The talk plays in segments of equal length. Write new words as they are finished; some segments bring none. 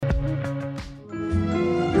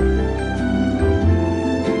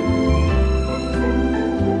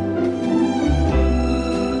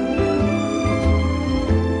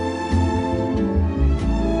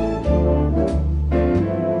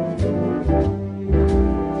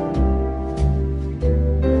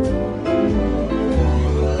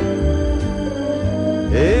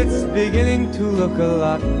beginning to look a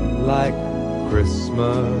lot like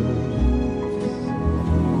Christmas.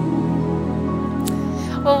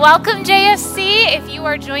 Well, welcome JFC. If you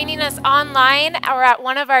are joining us online or at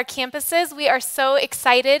one of our campuses, we are so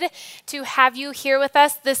excited to have you here with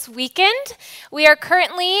us this weekend. We are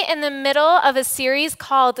currently in the middle of a series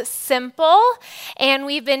called Simple, and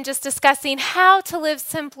we've been just discussing how to live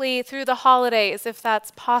simply through the holidays, if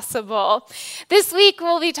that's possible. This week,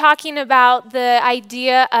 we'll be talking about the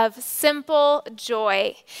idea of simple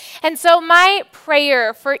joy. And so my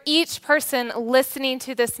prayer for each person listening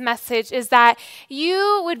to this message is that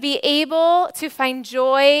you would be able to find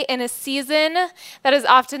joy in a season that is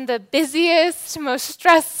often the busiest, most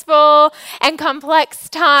stressful, and complex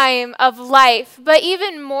time of life. But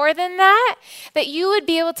even more than that, that you would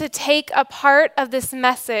be able to take a part of this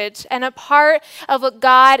message and a part of what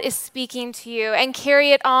God is speaking to you and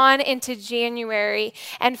carry it on into January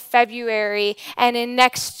and February and in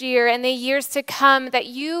next year and the years to come, that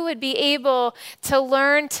you would be able to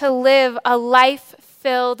learn to live a life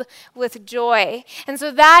filled with joy. And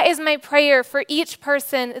so that is my prayer for each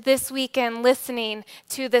person this weekend listening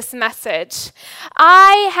to this message.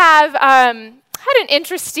 I have had an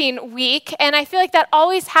interesting week, and I feel like that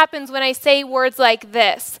always happens when I say words like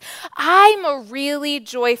this. I'm a really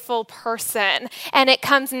joyful person, and it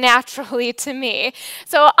comes naturally to me.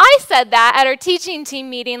 So I said that at our teaching team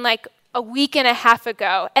meeting like a week and a half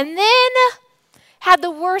ago, and then had the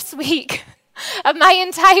worst week of my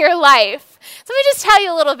entire life. So let me just tell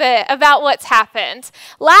you a little bit about what's happened.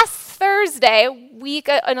 Last Thursday,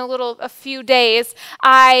 in a few days,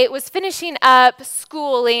 I was finishing up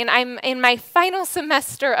schooling. I'm in my final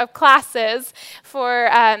semester of classes for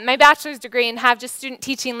my bachelor's degree and have just student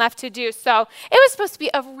teaching left to do. So it was supposed to be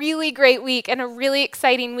a really great week and a really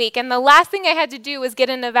exciting week. And the last thing I had to do was get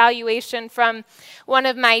an evaluation from one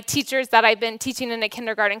of my teachers that I've been teaching in a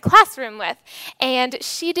kindergarten classroom with. And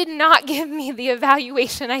she did not give me the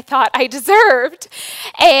evaluation I thought I deserved,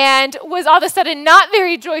 and was all of a sudden not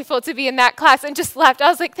very joyful to be in that class, and just left. I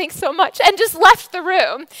was like, thanks so much, and just left the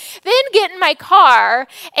room. Then get in my car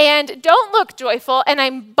and don't look joyful, and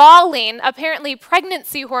I'm bawling. Apparently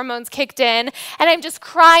pregnancy hormones kicked in, and I'm just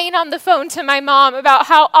crying on the phone to my mom about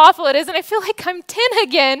how awful it is, and I feel like I'm 10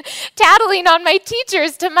 again, tattling on my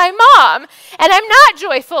teachers to my mom, and I'm not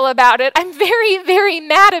joyful about it. I'm very, very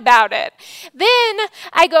mad about it. Then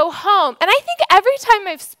I go home, and I think every time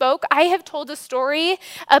I've spoke, I have told a story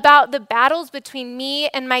about the battles between me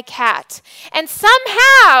and my cat. And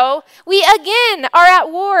somehow, we again are at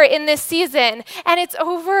war in this season, and it's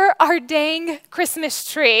over our dang Christmas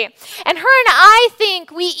tree. And her and I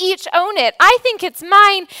think we each own it. I think it's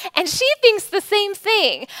mine, and she thinks the same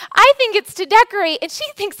thing. I think it's to decorate, and she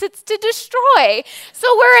thinks it's to destroy. So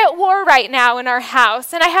we're at war right now in our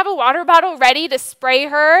house, and I have a water bottle ready to spray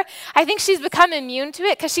her. I think she's become immune to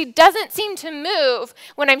it because she doesn't seem to move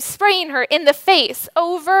when I'm spraying her in the face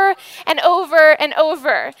over and over and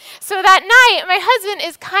over. So that night, my husband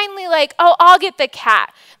is kindly like, oh, I'll get the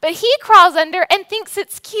cat. But he crawls under and thinks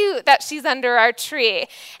it's cute that she's under our tree.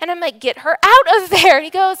 And I'm like, get her out of there. He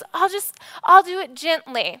goes, I'll do it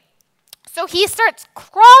gently. So he starts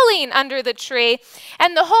crawling under the tree,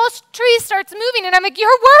 and the whole tree starts moving, and I'm like, you're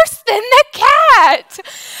worse than the cat.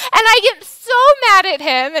 And I get so mad at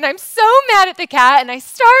him, and I'm so mad at the cat, and I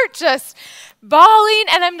start just bawling,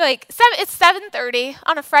 and I'm like, it's 7:30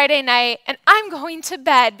 on a Friday night, and I'm going to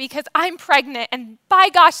bed because I'm pregnant, and by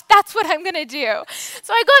gosh, that's what I'm gonna do.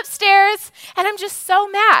 So I go upstairs, and I'm just so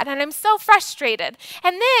mad, and I'm so frustrated.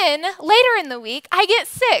 And then later in the week, I get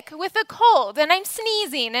sick with a cold, and I'm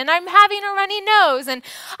sneezing, and I'm having a runny nose, and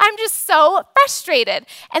I'm just so frustrated.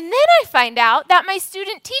 And then I find out that my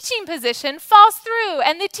student teaching position falls through,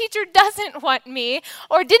 and the teacher doesn't want me,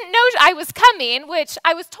 or didn't know I was coming, which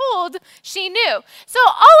I was told she knew. So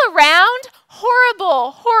all around,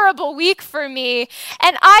 horrible, horrible week for me.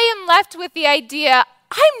 And I am left with the idea,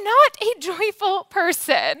 I'm not a joyful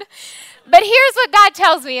person. But here's what God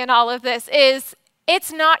tells me in all of this is,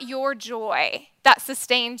 it's not your joy that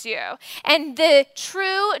sustains you. And the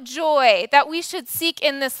true joy that we should seek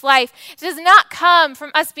in this life does not come from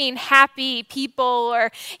us being happy people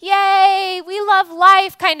or yay, we love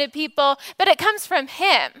life kind of people, but it comes from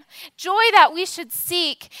Him. Joy that we should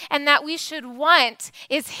seek and that we should want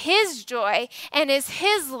is His joy and is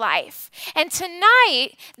His life. And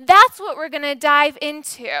tonight, that's what we're going to dive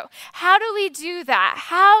into. How do we do that?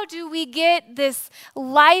 How do we get this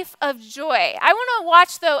life of joy? I want to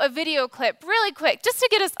watch, though, a video clip really quick, just to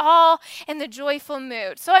get us all in the joyful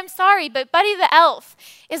mood. So I'm sorry, but Buddy the Elf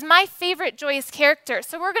is my favorite joyous character.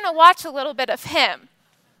 So we're going to watch a little bit of him.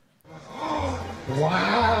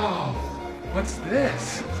 Wow! What's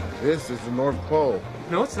this? This is the North Pole.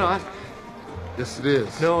 No, it's not. Yes, it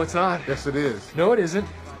is. No, it's not. Yes, it is. No, it isn't.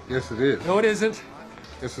 Yes, it is. No, it isn't.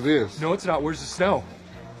 Yes, it is. No, it's not. Where's the snow?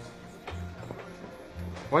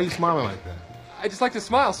 Why are you smiling like that? I just like to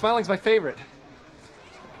smile. Smiling's my favorite.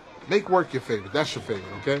 Make work your favorite. That's your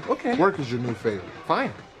favorite, okay? Okay. Work is your new favorite.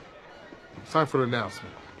 Fine. It's time for the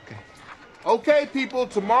announcement. Okay. Okay, people,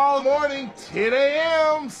 tomorrow morning, 10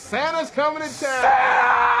 a.m., Santa's coming to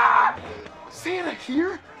town. Santa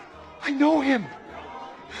here? I know him.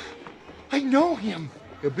 I know him.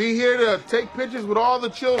 He'll be here to take pictures with all the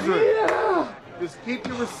children. Yeah. Just keep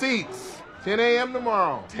your receipts. 10 a.m.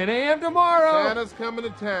 tomorrow. 10 a.m. tomorrow. Santa's coming to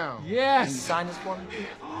town. Yes. Sign this for me?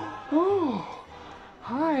 Oh,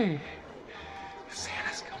 hi.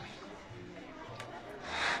 Santa's coming.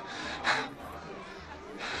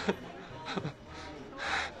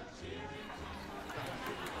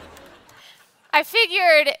 I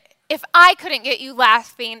figured if I couldn't get you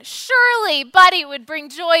laughing, surely Buddy would bring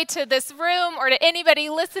joy to this room or to anybody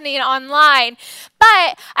listening online.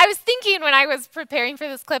 But I was thinking when I was preparing for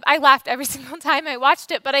this clip, I laughed every single time I watched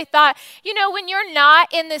it, but I thought, you know, when you're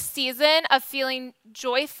not in this season of feeling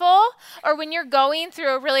joyful or when you're going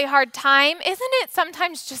through a really hard time, isn't it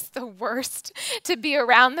sometimes just the worst to be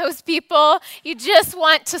around those people? You just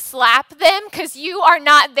want to slap them because you are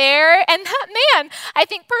not there. And that man, I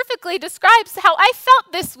think, perfectly describes how I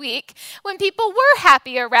felt this week when people were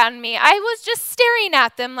happy around me. I was just staring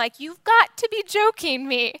at them like, you've got to be joking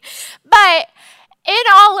me. But in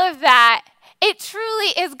all of that, it truly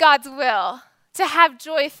is God's will to have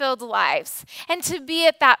joy-filled lives and to be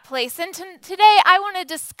at that place. And today I want to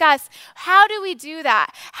discuss, how do we do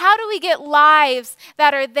that? How do we get lives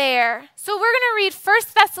that are there? So we're going to read 1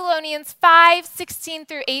 Thessalonians 5:16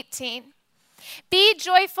 through 18. Be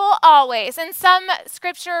joyful always. In some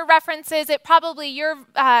scripture references, it probably, your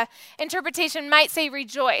interpretation might say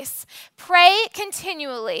rejoice. Pray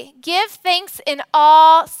continually. Give thanks in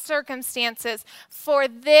all circumstances, for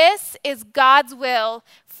this is God's will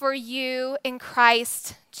for you in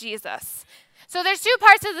Christ Jesus. So there's two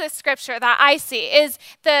parts of this scripture that I see. Is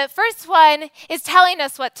the first one is telling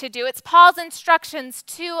us what to do. It's Paul's instructions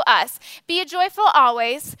to us. Be joyful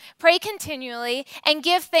always, pray continually, and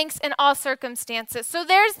give thanks in all circumstances. So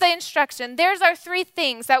there's the instruction. There's our three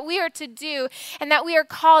things that we are to do and that we are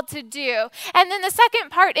called to do. And then the second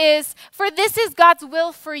part is, for this is God's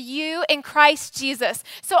will for you in Christ Jesus.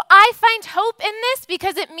 So I find hope in this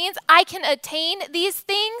because it means I can attain these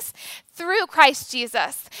things through Christ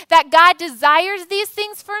Jesus, that God desires these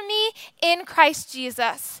things for me in Christ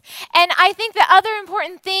Jesus. And I think the other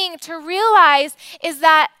important thing to realize is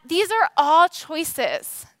that these are all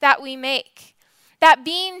choices that we make. That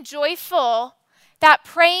being joyful, that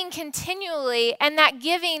praying continually, and that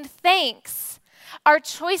giving thanks are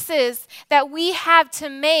choices that we have to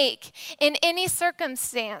make in any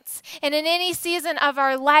circumstance and in any season of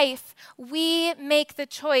our life. We make the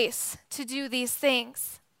choice to do these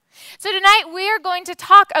things. So tonight we are going to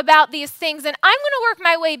talk about these things, and I'm going to work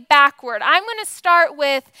my way backward. I'm going to start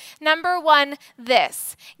with number one,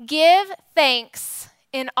 this: give thanks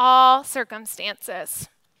in all circumstances.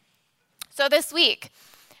 So this week,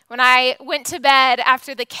 when I went to bed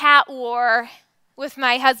after the cat war with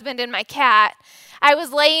my husband and my cat, I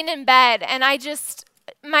was laying in bed and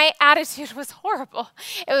my attitude was horrible.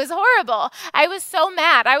 It was horrible. I was so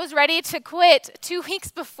mad. I was ready to quit 2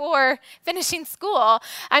 weeks before finishing school.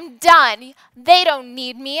 I'm done. They don't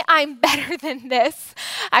need me. I'm better than this.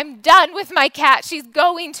 I'm done with my cat. She's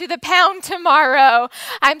going to the pound tomorrow.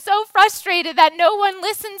 I'm so frustrated that no one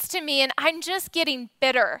listens to me, and I'm just getting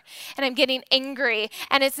bitter and I'm getting angry.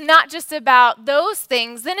 And it's not just about those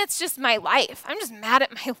things, then it's just my life. I'm just mad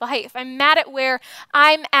at my life. I'm mad at where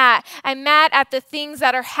I'm at. I'm mad at the things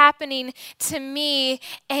that are happening to me.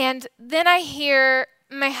 And then I hear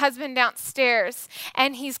my husband downstairs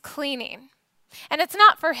and he's cleaning. And it's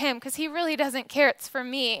not for him because he really doesn't care. It's for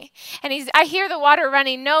me. And I hear the water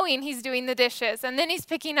running knowing he's doing the dishes. And then he's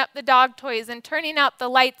picking up the dog toys and turning out the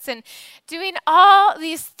lights and doing all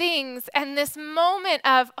these things. And this moment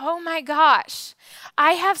of, oh my gosh,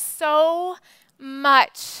 I have so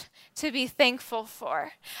much to be thankful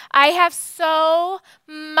for. I have so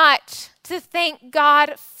much to thank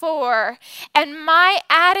God for. And my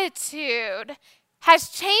attitude has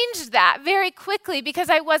changed that very quickly because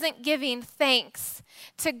I wasn't giving thanks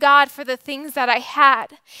to God for the things that I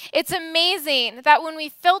had. It's amazing that when we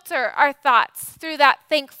filter our thoughts through that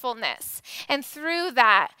thankfulness and through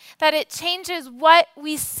that it changes what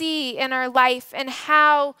we see in our life and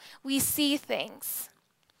how we see things.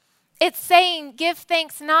 It's saying give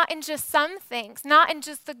thanks not in just some things, not in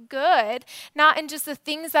just the good, not in just the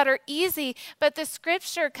things that are easy, but the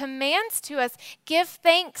scripture commands to us, give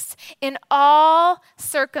thanks in all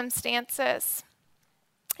circumstances.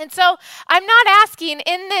 And so I'm not asking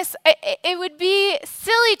in this, it would be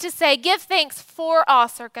silly to say, give thanks for all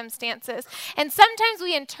circumstances. And sometimes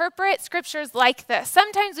we interpret scriptures like this.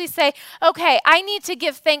 Sometimes we say, okay, I need to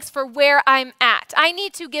give thanks for where I'm at. I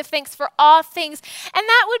need to give thanks for all things. And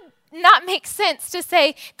that would not make sense to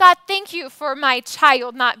say, God, thank you for my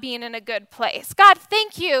child not being in a good place. God,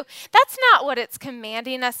 thank you. That's not what it's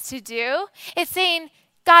commanding us to do. It's saying,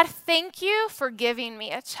 God, thank you for giving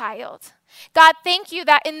me a child. God, thank you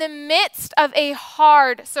that in the midst of a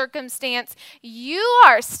hard circumstance, you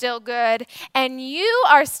are still good and you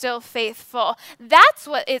are still faithful. That's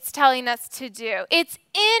what it's telling us to do. It's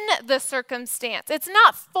in the circumstance. It's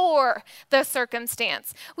not for the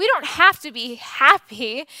circumstance. We don't have to be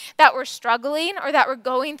happy that we're struggling or that we're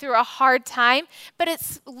going through a hard time, but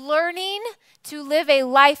it's learning to live a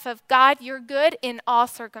life of God, you're good in all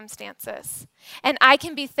circumstances. And I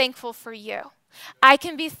can be thankful for you. I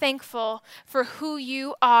can be thankful for who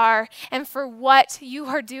you are and for what you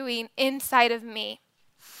are doing inside of me.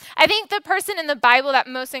 I think the person in the Bible that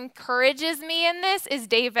most encourages me in this is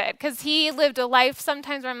David, because he lived a life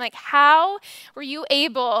sometimes where I'm like, how were you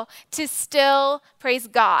able to still praise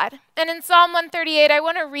God? And in Psalm 138, I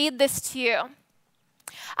want to read this to you.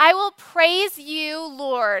 I will praise you,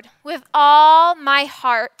 Lord, with all my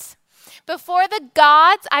heart. Before the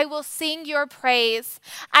gods, I will sing your praise.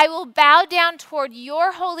 I will bow down toward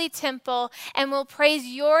your holy temple and will praise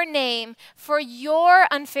your name for your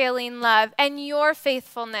unfailing love and your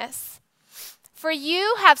faithfulness. For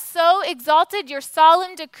you have so exalted your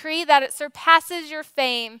solemn decree that it surpasses your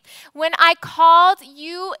fame. When I called,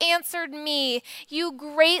 you answered me. You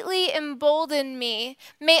greatly emboldened me.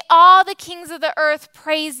 May all the kings of the earth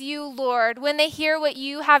praise you, Lord, when they hear what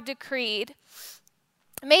you have decreed.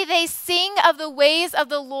 May they sing of the ways of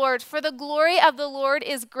the Lord, for the glory of the Lord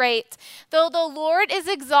is great. Though the Lord is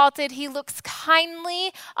exalted, he looks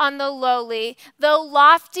kindly on the lowly. Though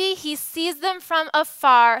lofty, he sees them from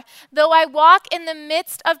afar. Though I walk in the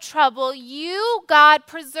midst of trouble, you, God,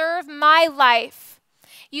 preserve my life.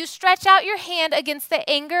 You stretch out your hand against the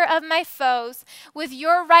anger of my foes. With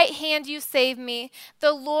your right hand you save me.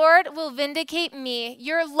 The Lord will vindicate me.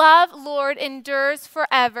 Your love, Lord, endures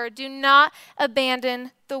forever. Do not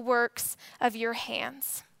abandon the works of your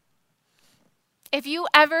hands. If you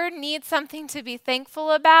ever need something to be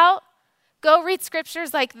thankful about, go read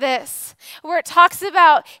scriptures like this, where it talks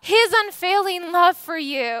about his unfailing love for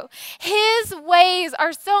you. His ways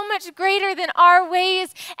are so much greater than our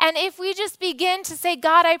ways. And if we just begin to say,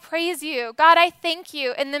 God, I praise you. God, I thank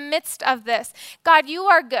you in the midst of this. God, you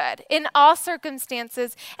are good in all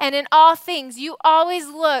circumstances and in all things. You always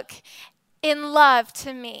look in love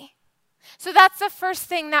to me. So that's the first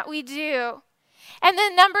thing that we do. And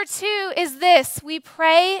then number 2 is this: we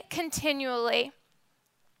pray continually.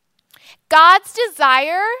 God's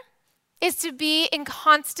desire is to be in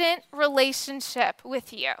constant relationship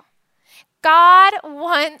with you. God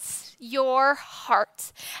wants your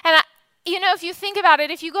heart. And if you think about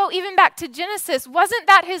it, if you go even back to Genesis, wasn't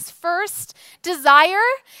that his first desire?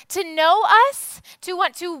 To know us, to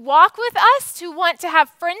want to walk with us, to want to have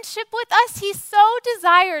friendship with us? He so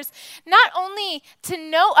desires not only to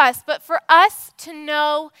know us, but for us to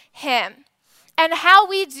know him. And how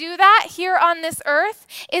we do that here on this earth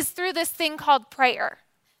is through this thing called prayer.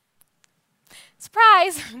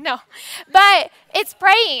 Surprise, no. But it's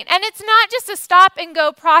praying, and it's not just a stop and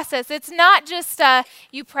go process. It's not just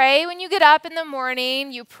you pray when you get up in the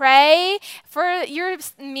morning, you pray for your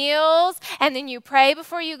meals, and then you pray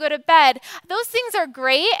before you go to bed. Those things are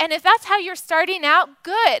great, and if that's how you're starting out,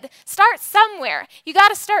 good. Start somewhere. You got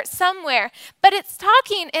to start somewhere. But it's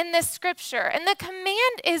talking in this scripture, and the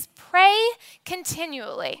command is pray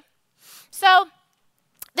continually. So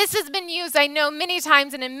this has been used, I know, many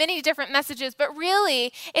times and in many different messages, but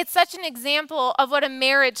really, it's such an example of what a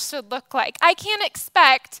marriage should look like. I can't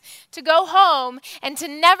expect to go home and to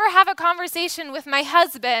never have a conversation with my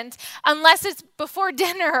husband unless it's before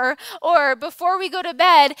dinner or before we go to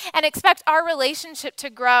bed, and expect our relationship to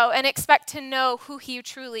grow and expect to know who he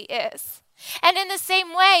truly is. And in the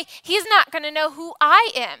same way, he's not going to know who I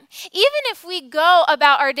am. Even if we go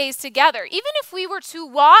about our days together, even if we were to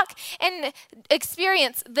walk and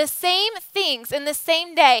experience the same things in the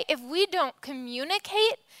same day, if we don't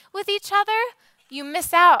communicate with each other, you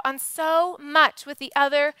miss out on so much with the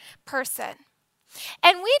other person.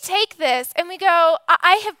 And we take this and we go,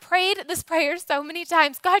 I have prayed this prayer so many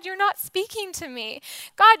times. God, you're not speaking to me.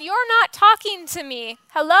 God, you're not talking to me.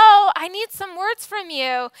 Hello, I need some words from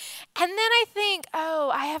you. And then I think,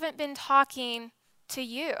 oh, I haven't been talking to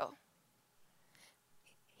you.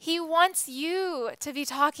 He wants you to be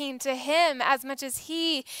talking to him as much as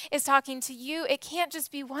he is talking to you. It can't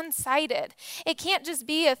just be one-sided. It can't just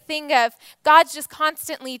be a thing of God's just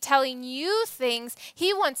constantly telling you things.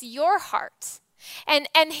 He wants your heart. And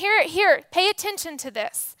here, pay attention to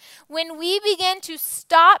this. When we begin to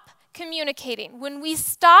stop communicating,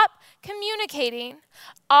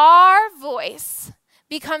 our voice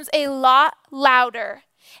becomes a lot louder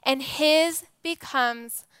and his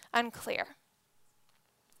becomes unclear.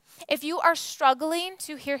 If you are struggling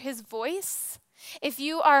to hear his voice, if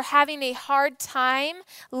you are having a hard time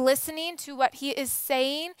listening to what he is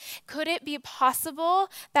saying, could it be possible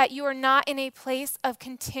that you are not in a place of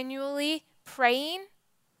continually praying?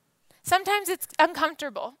 Sometimes it's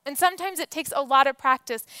uncomfortable, and sometimes it takes a lot of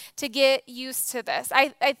practice to get used to this. I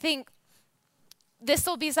think this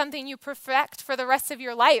will be something you perfect for the rest of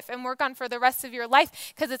your life and work on for the rest of your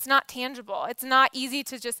life because it's not tangible. It's not easy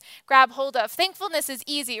to just grab hold of. Thankfulness is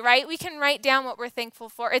easy, right? We can write down what we're thankful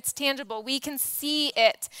for. It's tangible. We can see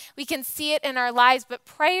it. We can see it in our lives, but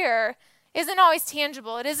prayer isn't always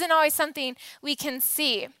tangible. It isn't always something we can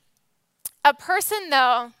see. A person,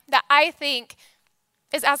 though, that I think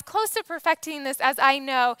is as close to perfecting this as I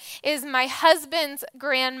know is my husband's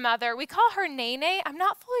grandmother. We call her Nene. I'm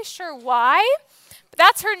not fully sure why, but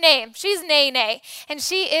that's her name. She's Nene, and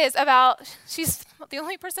she's the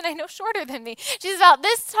only person I know shorter than me. She's about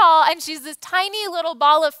this tall, and she's this tiny little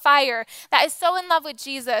ball of fire that is so in love with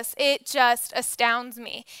Jesus. It just astounds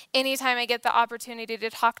me anytime I get the opportunity to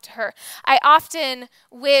talk to her. I often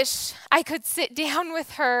wish I could sit down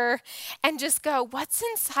with her and just go, what's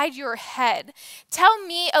inside your head? Tell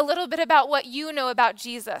me a little bit about what you know about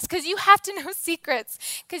Jesus, because you have to know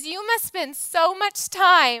secrets, because you must spend so much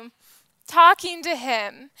time talking to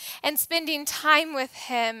him and spending time with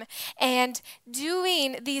him and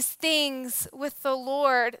doing these things with the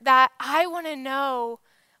Lord that I want to know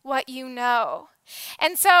what you know.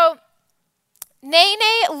 And so Nene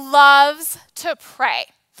loves to pray.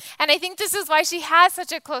 And I think this is why she has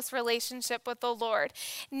such a close relationship with the Lord.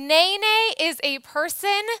 Nene is a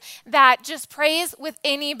person that just prays with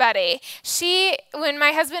anybody. When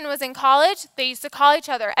my husband was in college, they used to call each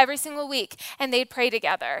other every single week, and they'd pray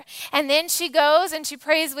together. And then she goes and she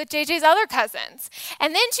prays with JJ's other cousins.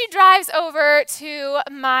 And then she drives over to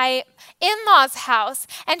my in-laws' house,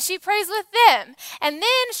 and she prays with them. And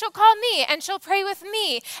then she'll call me, and she'll pray with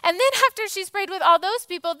me. And then after she's prayed with all those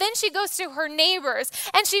people, then she goes to her neighbors,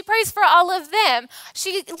 and she prays for all of them.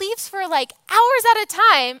 She leaves for like hours at a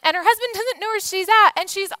time, and her husband doesn't know where she's at, and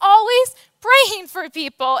she's always praying for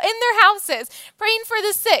people in their houses, praying for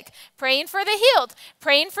the sick, praying for the healed,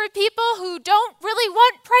 praying for people who don't really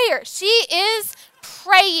want prayer. She is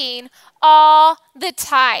praying all the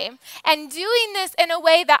time and doing this in a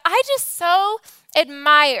way that I just so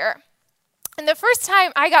admire. And the first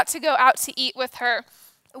time I got to go out to eat with her,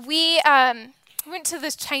 we went to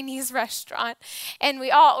this Chinese restaurant, and we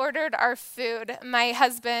all ordered our food. My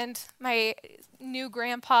husband, my new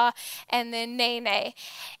grandpa, and then Nene.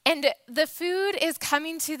 And the food is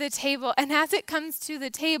coming to the table, and as it comes to the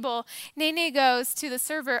table, Nene goes to the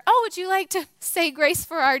server, "Oh, would you like to say grace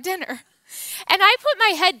for our dinner?" And I put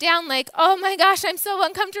my head down like, oh my gosh, I'm so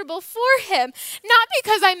uncomfortable for him. Not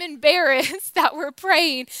because I'm embarrassed that we're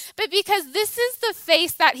praying, but because this is the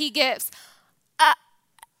face that he gives.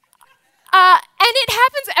 And it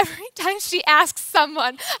happens every time she asks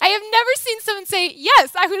someone. I have never seen someone say,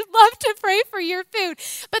 yes, I would love to pray for your food.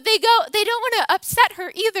 But they don't want to upset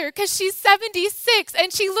her either because she's 76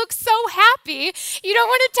 and she looks so happy. You don't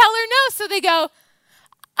want to tell her no. So they go,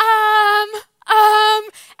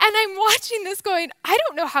 and I'm watching this going, I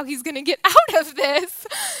don't know how he's going to get out of this.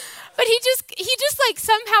 But he just like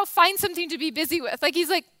somehow finds something to be busy with. Like he's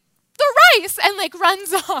like, the rice, and like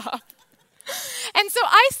runs off. And so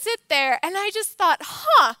I sit there and I just thought,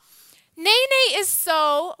 Nene is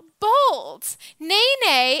so bold.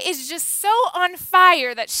 Nene is just so on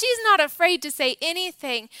fire that she's not afraid to say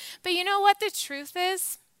anything. But you know what the truth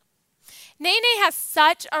is? Nene has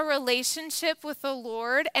such a relationship with the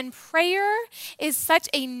Lord, and prayer is such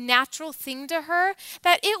a natural thing to her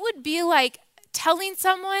that it would be like telling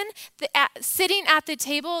someone sitting at the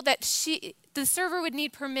table that the server would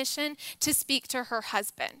need permission to speak to her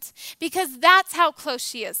husband, because that's how close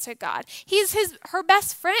she is to God. He's her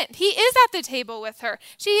best friend. He is at the table with her.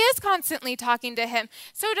 She is constantly talking to him.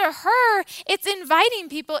 So to her, it's inviting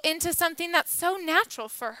people into something that's so natural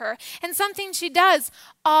for her and something she does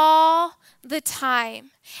all the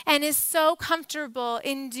time and is so comfortable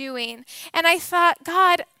in doing. And I thought,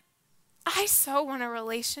 God, I so want a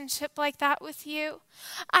relationship like that with you.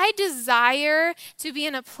 I desire to be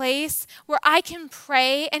in a place where I can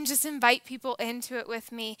pray and just invite people into it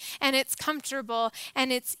with me, and it's comfortable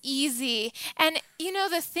and it's easy. And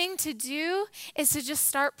the thing to do is to just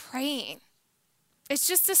start praying. It's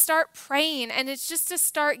just to start praying, and it's just to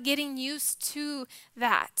start getting used to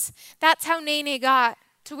that. That's how Nene got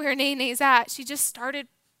to where Nene's at. She just started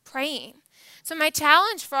praying. So my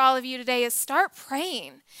challenge for all of you today is start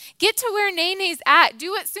praying. Get to where Nene's at.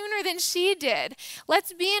 Do it sooner than she did.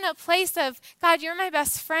 Let's be in a place of, God, you're my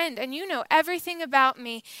best friend, and you know everything about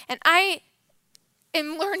me, and I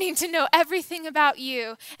am learning to know everything about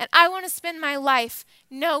you, and I want to spend my life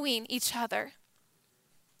knowing each other.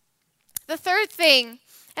 The third thing,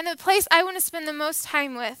 and the place I want to spend the most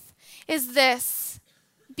time with, is this: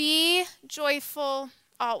 be joyful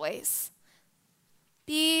always.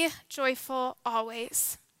 Be joyful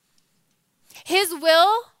always. His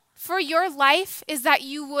will for your life is that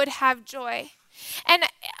you would have joy. And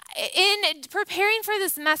in preparing for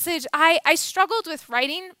this message, I struggled with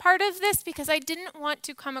writing part of this because I didn't want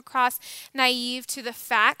to come across naive to the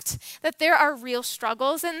fact that there are real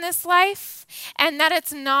struggles in this life and that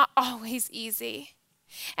it's not always easy.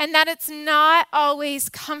 And that it's not always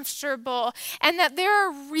comfortable, and that there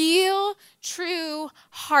are real, true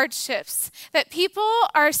hardships that people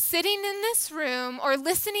are sitting in this room or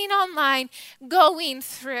listening online going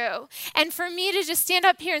through. And for me to just stand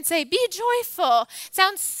up here and say, be joyful,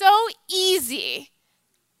 sounds so easy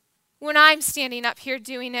when I'm standing up here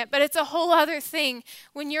doing it, but it's a whole other thing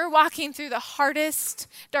when you're walking through the hardest,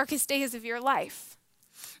 darkest days of your life.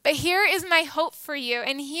 But here is my hope for you,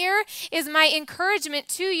 and here is my encouragement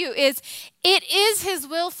to you, is it is his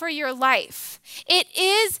will for your life. It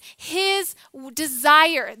is his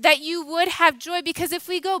desire that you would have joy, because if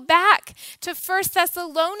we go back to 1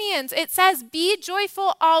 Thessalonians, it says, be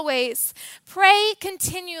joyful always, pray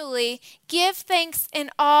continually, give thanks in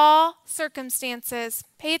all circumstances.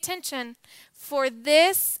 Pay attention, for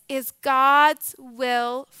this is God's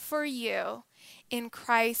will for you in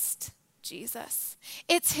Christ Jesus.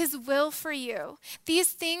 It's his will for you.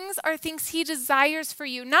 These things are things he desires for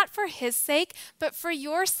you, not for his sake, but for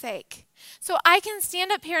your sake. So I can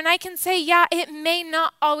stand up here and I can say, yeah, it may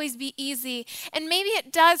not always be easy. And maybe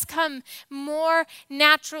it does come more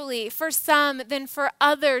naturally for some than for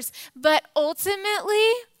others. But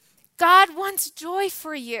ultimately, God wants joy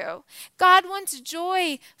for you. God wants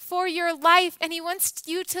joy for your life. And he wants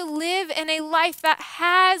you to live in a life that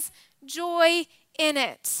has joy in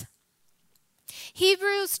it.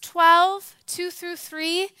 Hebrews 12,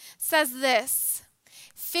 2-3 says this: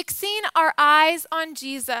 fixing our eyes on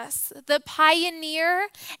Jesus, the pioneer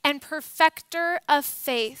and perfecter of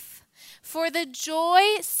faith. For the joy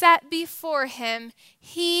set before him,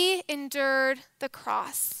 he endured the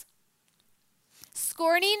cross,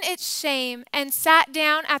 scorning its shame, and sat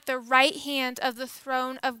down at the right hand of the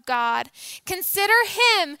throne of God. Consider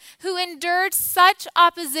him who endured such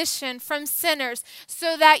opposition from sinners,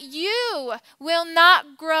 so that you will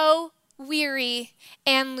not grow weary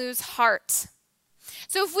and lose heart.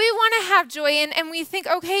 So if we want to have joy and we think,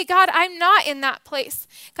 okay, God, I'm not in that place.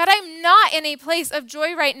 God, I'm not in a place of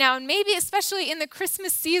joy right now. And maybe especially in the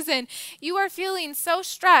Christmas season, you are feeling so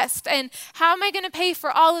stressed. And how am I going to pay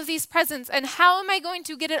for all of these presents? And how am I going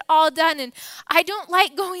to get it all done? And I don't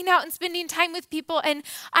like going out and spending time with people. And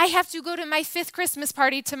I have to go to my 5th Christmas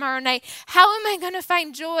party tomorrow night. How am I going to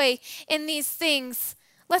find joy in these things?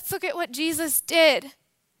 Let's look at what Jesus did.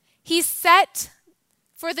 He set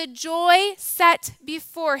For the joy set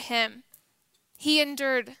before him, he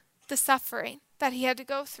endured the suffering that he had to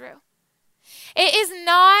go through. It is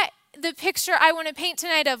not the picture I want to paint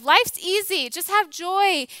tonight of life's easy, just have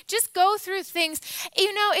joy, just go through things.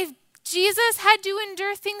 You know, if Jesus had to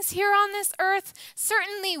endure things here on this earth,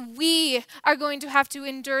 certainly we are going to have to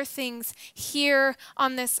endure things here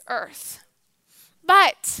on this earth.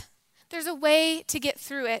 But there's a way to get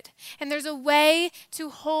through it, and there's a way to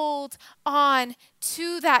hold on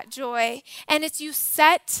to that joy, and it's you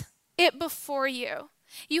set it before you.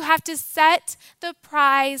 You have to set the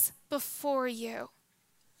prize before you.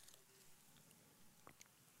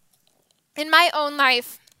 In my own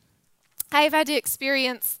life, I've had to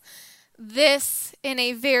experience this in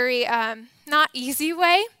a very not easy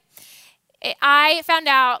way. my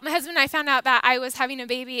husband and I found out that I was having a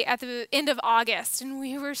baby at the end of August, and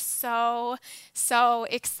we were so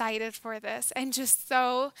excited for this and just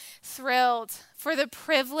so thrilled for the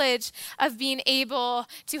privilege of being able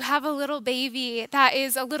to have a little baby that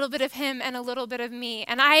is a little bit of him and a little bit of me.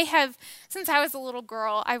 And since I was a little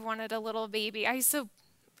girl, I wanted a little baby. I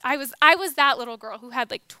was that little girl who had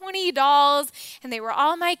like 20 dolls, and they were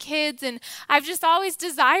all my kids, and I've just always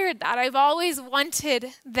desired that. I've always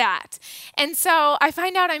wanted that. And so I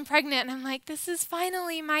find out I'm pregnant, and I'm like, this is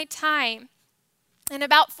finally my time. And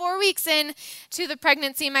about 4 weeks into the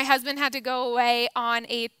pregnancy, my husband had to go away on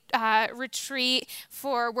a retreat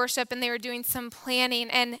for worship, and they were doing some planning.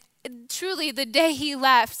 And truly, the day he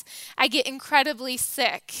left, I get incredibly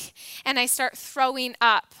sick, and I start throwing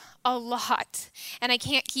up a lot, and I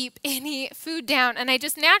can't keep any food down. And I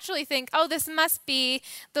just naturally think, oh, this must be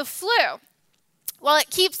the flu. Well,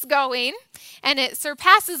 it keeps going, and it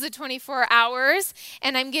surpasses the 24 hours,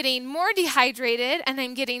 and I'm getting more dehydrated, and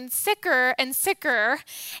I'm getting sicker and sicker,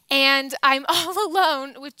 and I'm all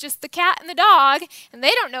alone with just the cat and the dog, and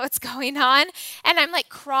they don't know what's going on, and I'm like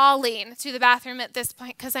crawling to the bathroom at this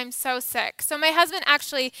point because I'm so sick. So my husband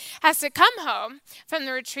actually has to come home from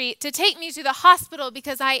the retreat to take me to the hospital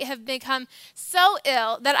because I have become so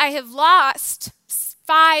ill that I have lost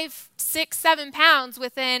 5, 6, 7 pounds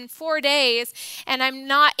within 4 days, and I'm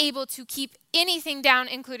not able to keep anything down,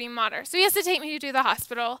 including water. So he has to take me to the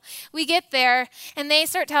hospital. We get there, and they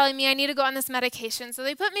start telling me I need to go on this medication. So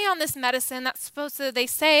they put me on this medicine that's they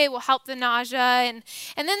say will help the nausea, and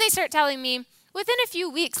then they start telling me, within a few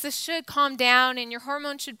weeks, this should calm down and your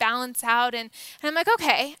hormones should balance out. And I'm like,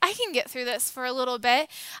 okay, I can get through this for a little bit.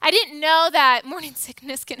 I didn't know that morning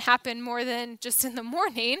sickness can happen more than just in the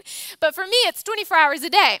morning. But for me, it's 24 hours a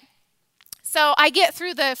day. So I get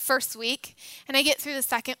through the first week, and I get through the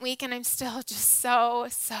second week, and I'm still just so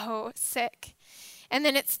sick. And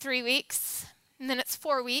then it's 3 weeks, and then it's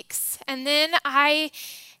 4 weeks, and then I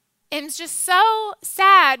am just so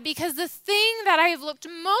sad because the thing that I have looked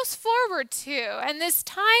most forward to, and this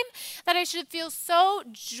time that I should feel so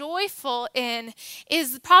joyful in,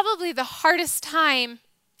 is probably the hardest time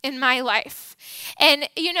in my life. And,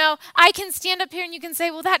 I can stand up here and you can say,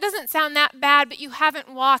 well, that doesn't sound that bad, but you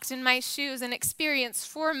haven't walked in my shoes and experienced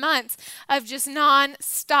 4 months of just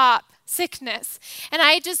non-stop sickness. And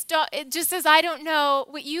I just don't, just as I don't know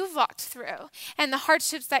what you've walked through and the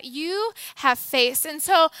hardships that you have faced. And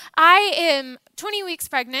so I am 20 weeks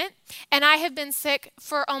pregnant, and I have been sick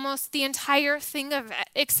for almost the entire thing of it,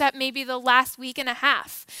 except maybe the last week and a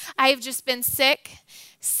half. I've just been sick.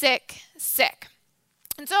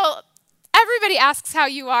 And so everybody asks how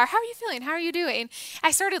you are. How are you feeling? How are you doing?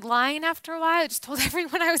 I started lying after a while. I just told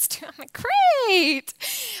everyone I was doing. I'm like, great.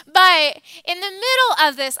 But in the middle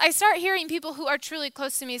of this, I start hearing people who are truly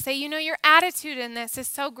close to me say, your attitude in this is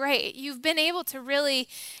so great. You've been able to really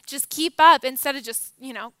just keep up instead of just,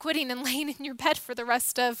 quitting and laying in your bed for the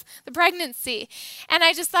rest of the pregnancy. And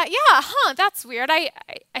I just thought, that's weird.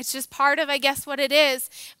 It's just part of, I guess, what it is.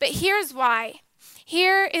 But here's why.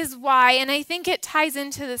 Here is why, and I think it ties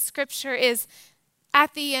into the scripture, is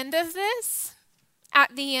at the end of this,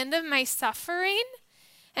 at the end of my suffering,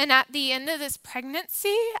 and at the end of this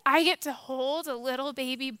pregnancy, I get to hold a little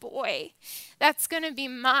baby boy that's going to be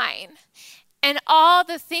mine. And all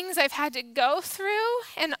the things I've had to go through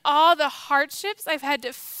and all the hardships I've had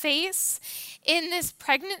to face in this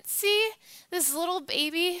pregnancy, this little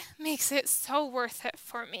baby makes it so worth it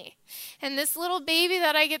for me. And this little baby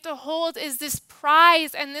that I get to hold is this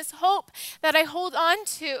prize and this hope that I hold on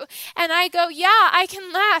to. And I go, I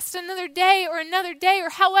can last another day or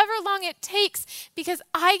however long it takes, because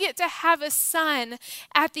I get to have a son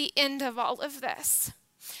at the end of all of this.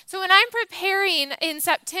 So when I'm preparing in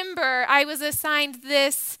September, I was assigned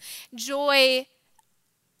this joy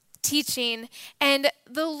teaching, and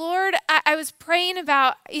the Lord, I was praying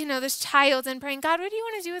about, this child and praying, God, what do you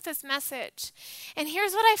want to do with this message? And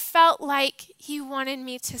here's what I felt like he wanted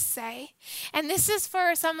me to say. And this is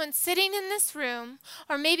for someone sitting in this room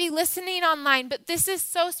or maybe listening online, but this is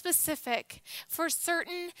so specific for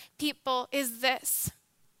certain people, is this: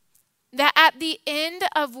 that at the end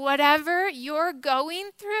of whatever you're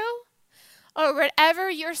going through or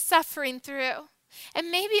whatever you're suffering through,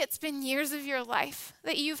 and maybe it's been years of your life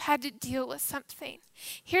that you've had to deal with something,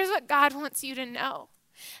 here's what God wants you to know: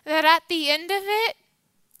 that at the end of it,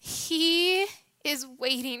 he is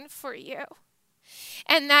waiting for you.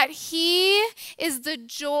 and that he is the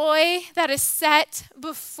joy that is set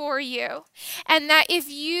before you. And that if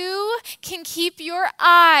you can keep your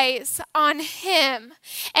eyes on him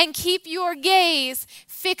and keep your gaze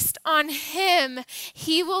fixed on him,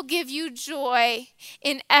 he will give you joy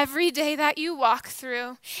in every day that you walk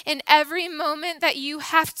through, in every moment that you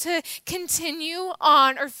have to continue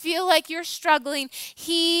on or feel like you're struggling.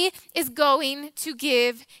 He is going to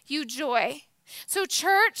give you joy. So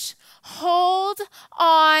church, hold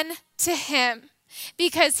on to him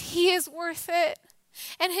because he is worth it.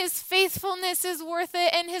 And his faithfulness is worth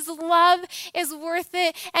it, and his love is worth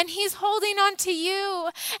it, and he's holding on to you.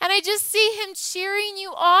 And I just see him cheering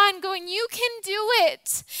you on, going, you can do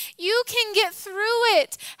it. You can get through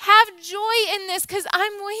it. Have joy in this because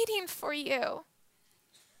I'm waiting for you.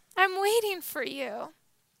 I'm waiting for you.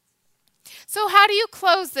 So how do you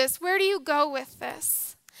close this? Where do you go with this?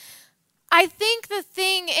 I think the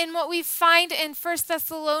thing in what we find in 1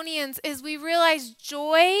 Thessalonians is we realize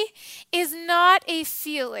joy is not a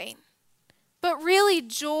feeling, but really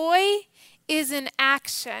joy is an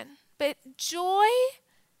action. But joy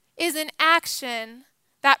is an action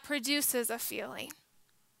that produces a feeling.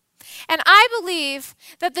 And I believe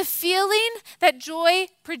that the feeling that joy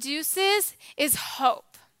produces is hope.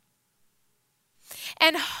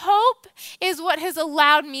 And hope is what has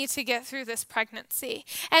allowed me to get through this pregnancy.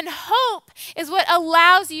 And hope is what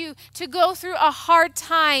allows you to go through a hard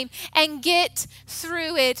time and get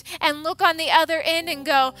through it and look on the other end and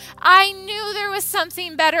go, I knew there was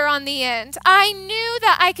something better on the end. I knew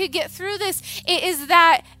that I could get through this. It is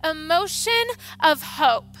that emotion of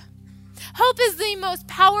hope. Hope is the most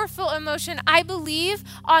powerful emotion, I believe,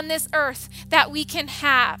 on this earth that we can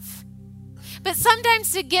have. But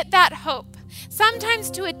sometimes to get that hope, sometimes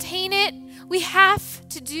to attain it, we have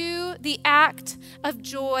to do the act of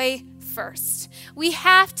joy first. We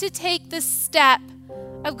have to take the step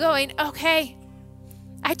of going, okay,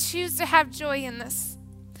 I choose to have joy in this.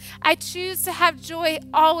 I choose to have joy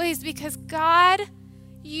always because God,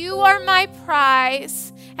 you are my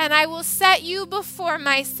prize, and I will set you before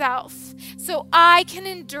myself so I can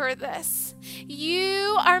endure this.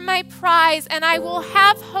 You are my prize, and I will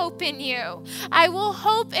have hope in you. I will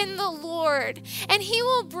hope in the Lord, and he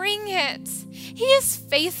will bring it. He is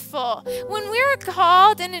faithful. When we're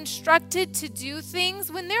called and instructed to do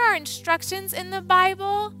things, when there are instructions in the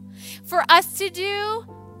Bible for us to do,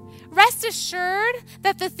 rest assured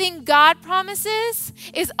that the thing God promises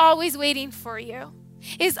is always waiting for you,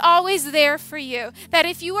 is always there for you. That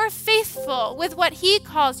if you are faithful with what he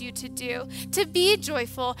calls you to do, to be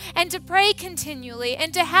joyful and to pray continually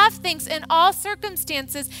and to have things in all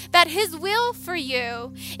circumstances, that his will for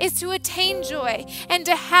you is to attain joy and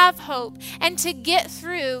to have hope and to get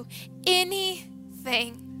through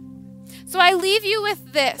anything. So I leave you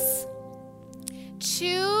with this.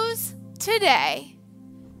 Choose today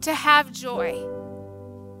to have joy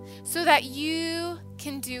so that you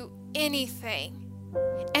can do anything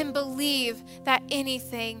and believe that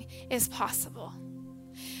anything is possible.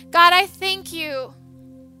 God, I thank you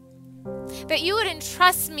that you would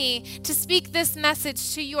entrust me to speak this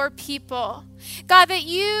message to your people. God, that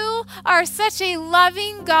you are such a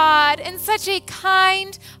loving God and such a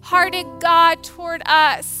kind-hearted God toward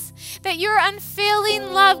us. That your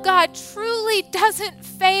unfailing love, God, truly doesn't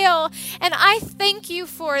fail. And I thank you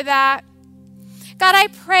for that. God, I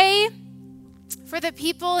pray for the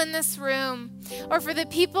people in this room, or for the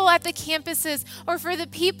people at the campuses, or for the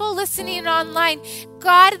people listening online.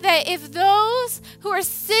 God, that if those who are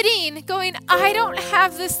sitting going, I don't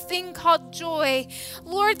have this thing called joy,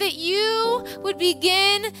 Lord, that you would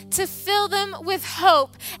begin to fill them with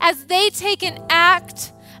hope as they take an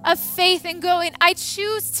act of faith and going, I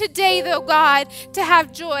choose today, though, God, to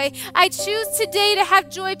have joy. I choose today to have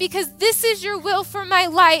joy because this is your will for my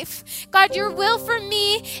life. God, your will for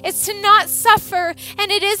me is to not suffer,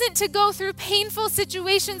 and it isn't to go through painful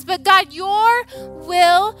situations, but God, your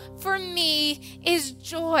will for me is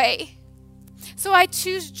joy. So I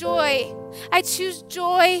choose joy. I choose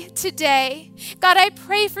joy today. God, I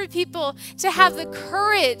pray for people to have the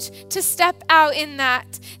courage to step out in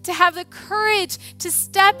that, to have the courage to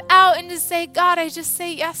step out and to say, God, I just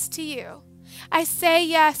say yes to you. I say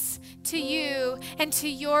yes to you and to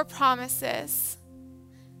your promises.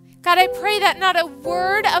 God, I pray that not a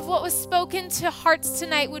word of what was spoken to hearts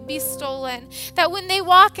tonight would be stolen. That when they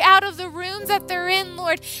walk out of the rooms that they're in,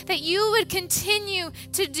 Lord, that you would continue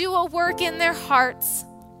to do a work in their hearts.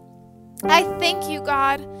 I thank you,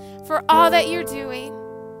 God, for all that you're doing.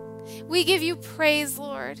 We give you praise,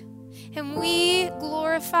 Lord, and we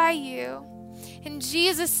glorify you. In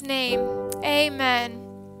Jesus' name, amen.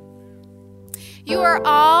 You are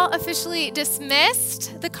all officially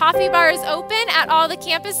dismissed. The coffee bar is open at all the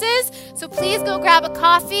campuses, so please go grab a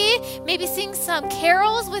coffee, maybe sing some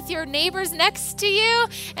carols with your neighbors next to you,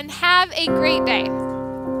 and have a great day.